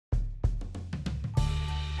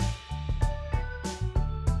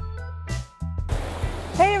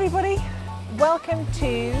Hey everybody, welcome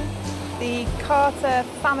to the Carter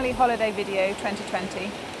Family Holiday Video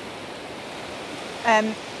 2020.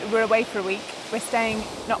 We're away for a week. We're staying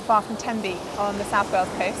not far from Tenby on the South Wales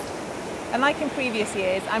coast. And like in previous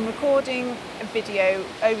years, I'm recording a video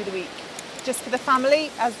over the week just for the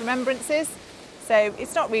family as remembrances. So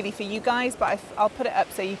it's not really for you guys, but I'll put it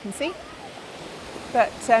up so you can see.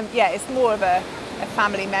 But yeah, it's more of a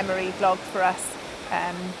family memory vlog for us.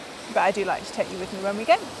 But I do like to take you with me when we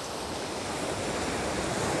go.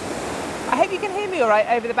 I hope you can hear me all right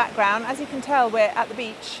over the background. As you can tell, we're at the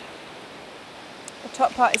beach. The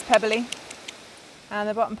top part is pebbly and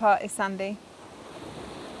the bottom part is sandy.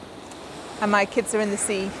 And my kids are in the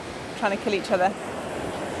sea trying to kill each other.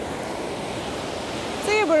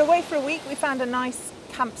 So yeah, we're away for a week. We found a nice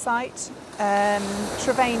campsite,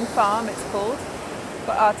 Trevane Farm it's called.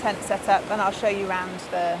 Got our tent set up and I'll show you around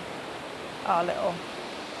our little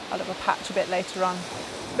patch a bit later on.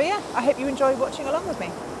 But yeah, I hope you enjoy watching along with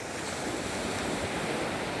me.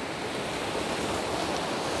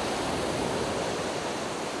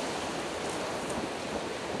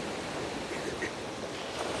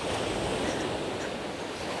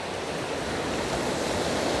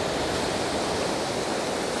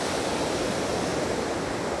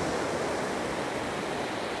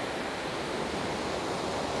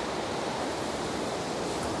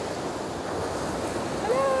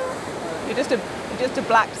 You're just a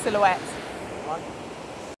black silhouette.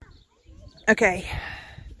 Okay,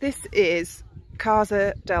 this is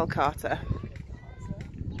Casa del Carter.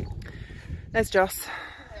 There's Joss.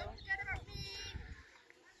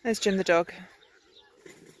 There's Jim the dog.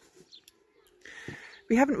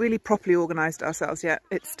 We haven't really properly organised ourselves yet.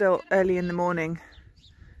 It's still early in the morning.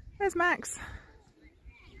 There's Max.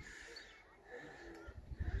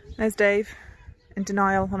 There's Dave in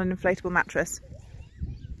denial on an inflatable mattress.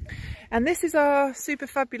 And this is our super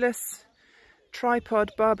fabulous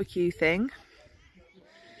tripod barbecue thing,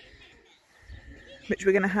 which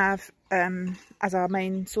we're going to have as our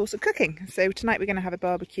main source of cooking. So tonight we're going to have a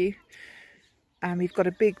barbecue, and we've got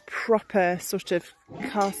a big proper sort of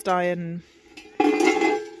cast iron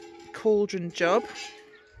cauldron job.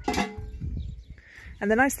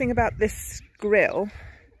 And the nice thing about this grill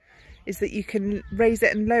is that you can raise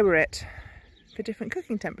it and lower it for different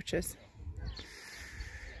cooking temperatures.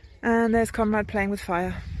 And there's Conrad playing with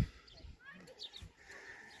fire.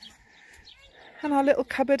 And our little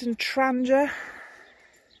cupboard and trangia.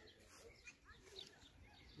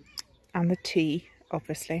 And the tea,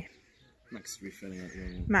 obviously. Max is refilling at the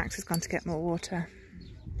moment. Max has gone to get more water.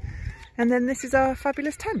 And then this is our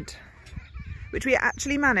fabulous tent, which we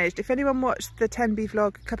actually managed. If anyone watched the Tenby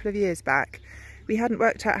vlog a couple of years back, we hadn't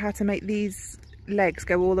worked out how to make these legs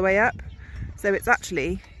go all the way up. So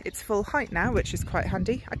it's full height now, which is quite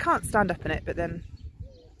handy. I can't stand up in it, but then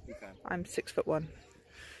I'm 6'1".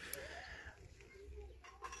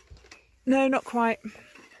 No, not quite.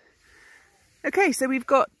 Okay, so we've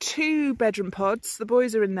got 2 bedroom pods. The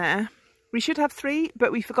boys are in there. We should have 3,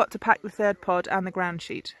 but we forgot to pack the 3rd pod and the ground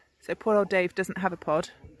sheet. So poor old Dave doesn't have a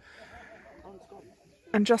pod.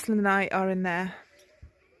 And Jocelyn and I are in there.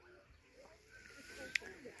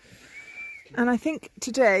 And I think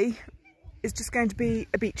today is just going to be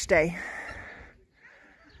a beach day.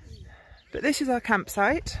 But this is our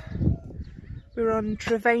campsite. We're on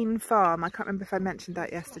Trevane Farm. I can't remember if I mentioned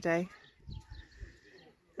that yesterday.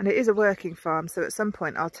 And it is a working farm, so at some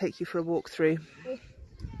point I'll take you for a walk through.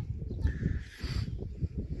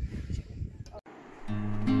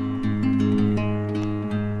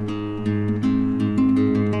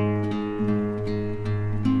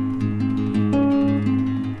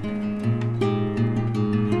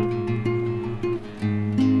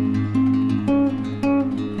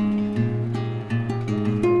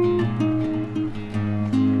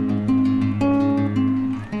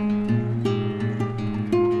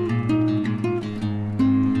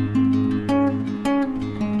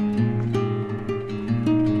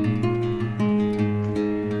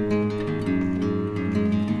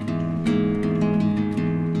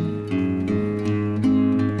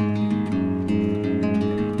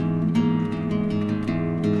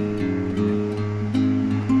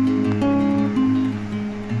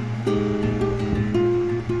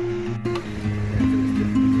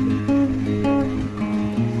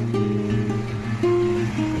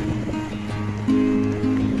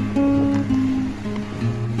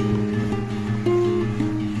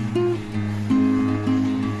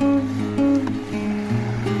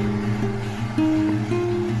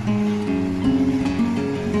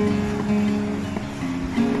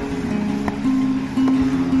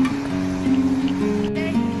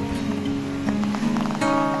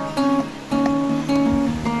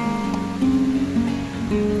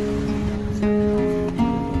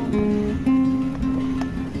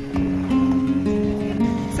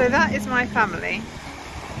 That is my family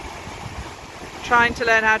trying to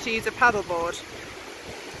learn how to use a paddleboard.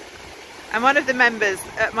 And one of the members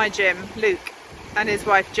at my gym, Luke, and his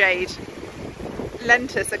wife Jade,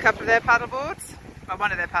 lent us a couple of their paddleboards, or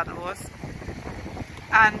one of their paddleboards.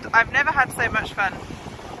 And I've never had so much fun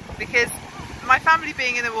because my family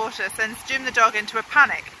being in the water sends Jim the dog into a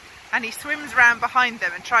panic, and he swims round behind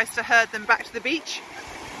them and tries to herd them back to the beach.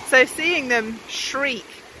 So seeing them shriek,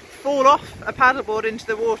 fall off a paddleboard into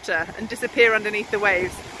the water and disappear underneath the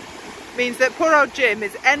waves means that poor old Jim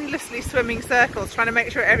is endlessly swimming circles trying to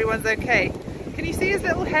make sure everyone's okay. Can you see his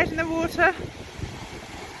little head in the water?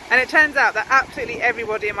 And it turns out that absolutely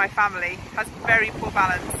everybody in my family has very poor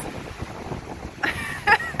balance.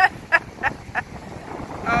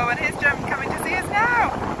 Oh, and here's Jim coming to see us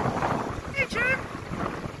now. Hey Jim!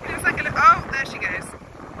 He looks like a little... Oh, there she goes.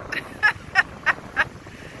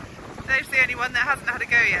 Dave's the only one that hasn't had a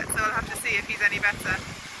go yet, so I'll have to see if he's any better.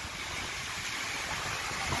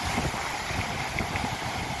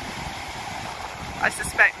 I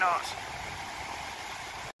suspect not.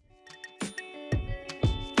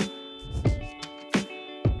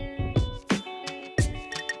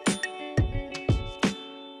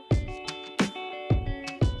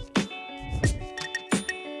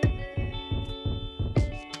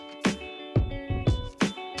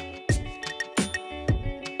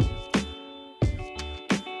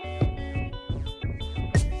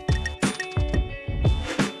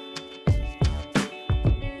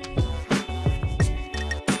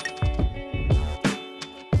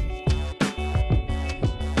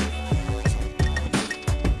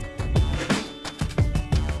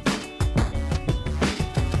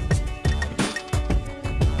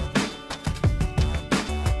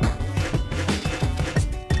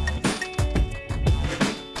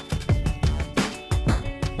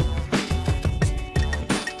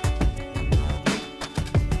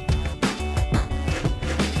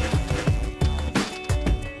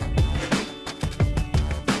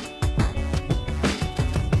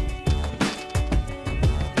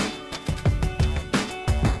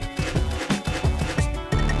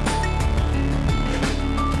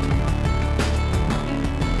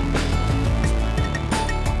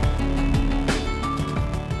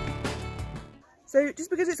 So just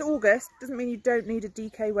because it's August doesn't mean you don't need a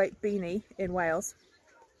DK weight beanie in Wales.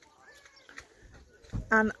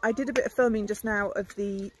 And I did a bit of filming just now of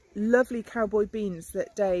the lovely cowboy beans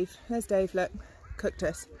that Dave, there's Dave, look, cooked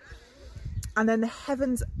us. And then the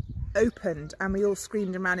heavens opened and we all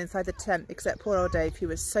screamed and ran inside the tent, except poor old Dave, who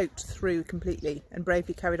was soaked through completely and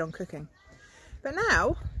bravely carried on cooking. But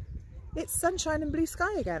now it's sunshine and blue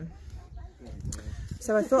sky again.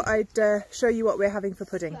 So I thought I'd show you what we're having for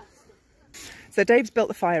pudding. So Dave's built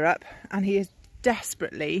the fire up and he is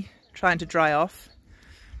desperately trying to dry off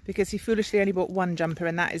because he foolishly only bought one jumper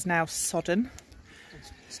and that is now sodden.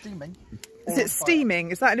 It's steaming. Is it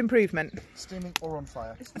steaming? Is that an improvement? Steaming or on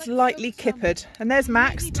fire. It's lightly kippered. And there's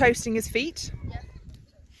Max toasting his feet.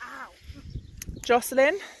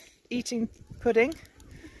 Jocelyn eating pudding.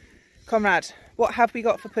 Conrad, what have we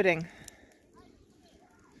got for pudding?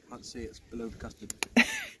 Can't see, it's below the custard.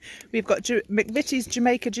 We've got McVitie's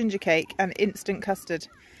Jamaica ginger cake and instant custard.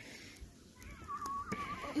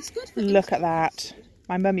 It's good for Look at that.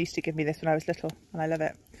 My mum used to give me this when I was little and I love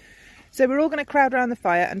it. So we're all going to crowd around the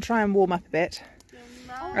fire and try and warm up a bit.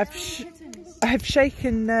 I've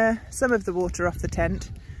shaken some of the water off the tent,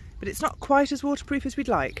 but it's not quite as waterproof as we'd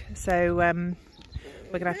like. So we're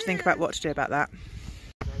going to have to think about what to do about that.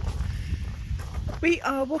 We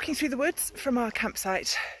are walking through the woods from our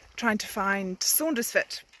campsite, trying to find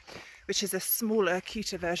Saundersfoot, which is a smaller,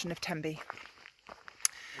 cuter version of Tenby.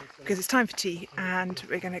 Because it's time for tea and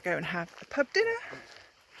we're going to go and have a pub dinner.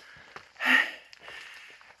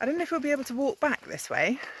 I don't know if we'll be able to walk back this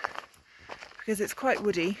way because it's quite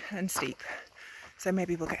woody and steep. So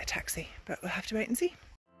maybe we'll get a taxi, but we'll have to wait and see.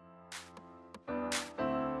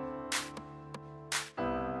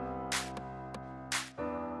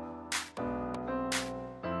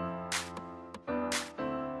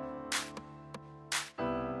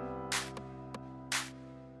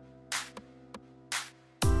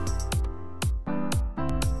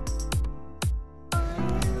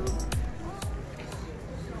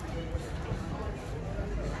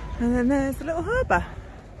 And then there's the little harbour.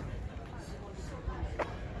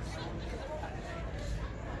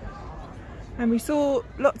 And we saw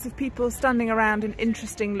lots of people standing around an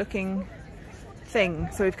interesting looking thing,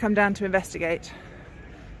 so we've come down to investigate.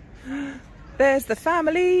 There's the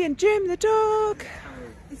family and Jim the dog.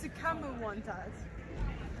 It's a camel one, Dad.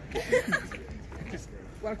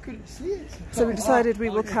 Well, I couldn't see it. So we decided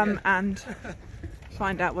we will come and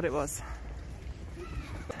find out what it was.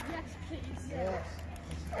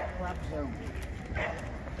 zone.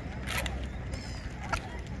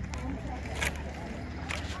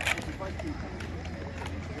 If I keep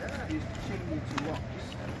these chimney to rocks,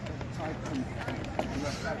 tide comes and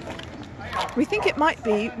rest out. We think it might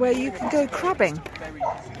be where you can go crabbing.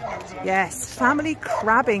 Yes, family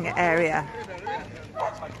crabbing area.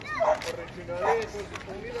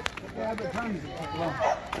 Yeah, but times it take long.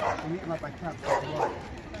 I'm eating like my cat for a while.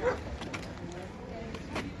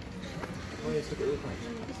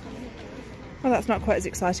 Well, that's not quite as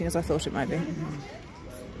exciting as I thought it might be. You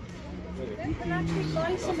can actually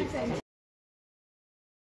buy something.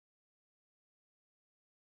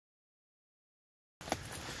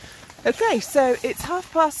 Okay, so it's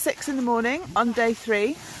 6:30 in the morning on day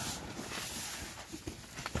 3,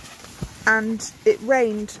 and it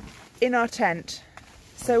rained in our tent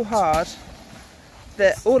so hard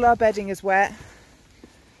that all our bedding is wet.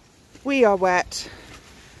 We are wet.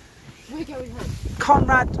 We're going home.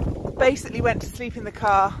 Conrad basically went to sleep in the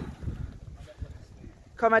car.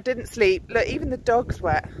 Conrad didn't sleep. Look, even the dog's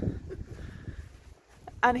wet.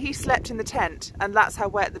 And he slept in the tent, and that's how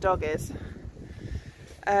wet the dog is.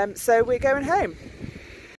 So we're going home.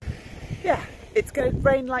 Yeah, it's going to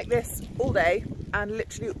rain like this all day, and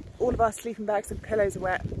literally all of our sleeping bags and pillows are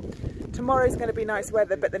wet. Tomorrow's going to be nice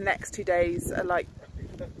weather, but the next 2 days are like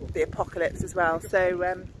the apocalypse as well. So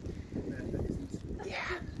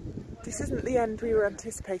yeah, this isn't the end we were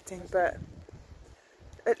anticipating, but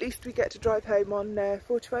at least we get to drive home on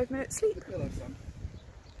 45 minutes sleep.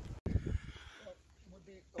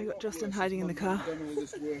 I got Justin hiding in the car.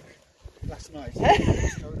 Last night.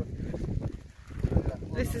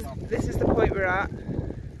 This is the point we're at. I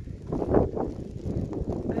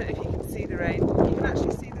don't know if you can see the rain. You can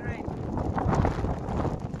actually see the rain.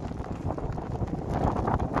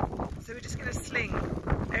 So we're just going to sling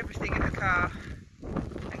everything in the car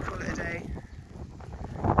and call it a day.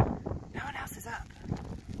 No one else is up.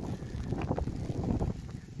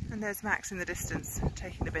 And there's Max in the distance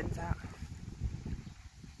taking the bins out.